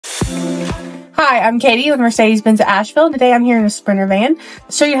Hi, I'm Katie with Mercedes-Benz of Asheville. Today I'm here in a Sprinter van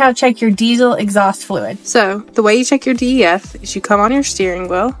to show you how to check your diesel exhaust fluid. So the way you check your DEF is you come on your steering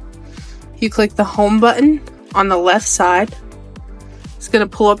wheel, you click the home button on the left side. It's going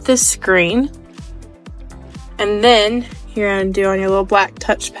to pull up this screen, and then you're going to do on your little black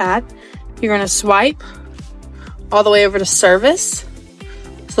touchpad, you're going to swipe all the way over to service,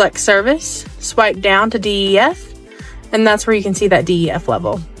 select service, swipe down to DEF, and that's where you can see that DEF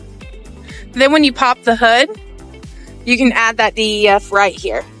level. Then when you pop the hood, you can add that DEF right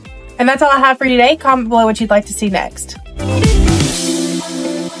here. And that's all I have for you today. Comment below what you'd like to see next.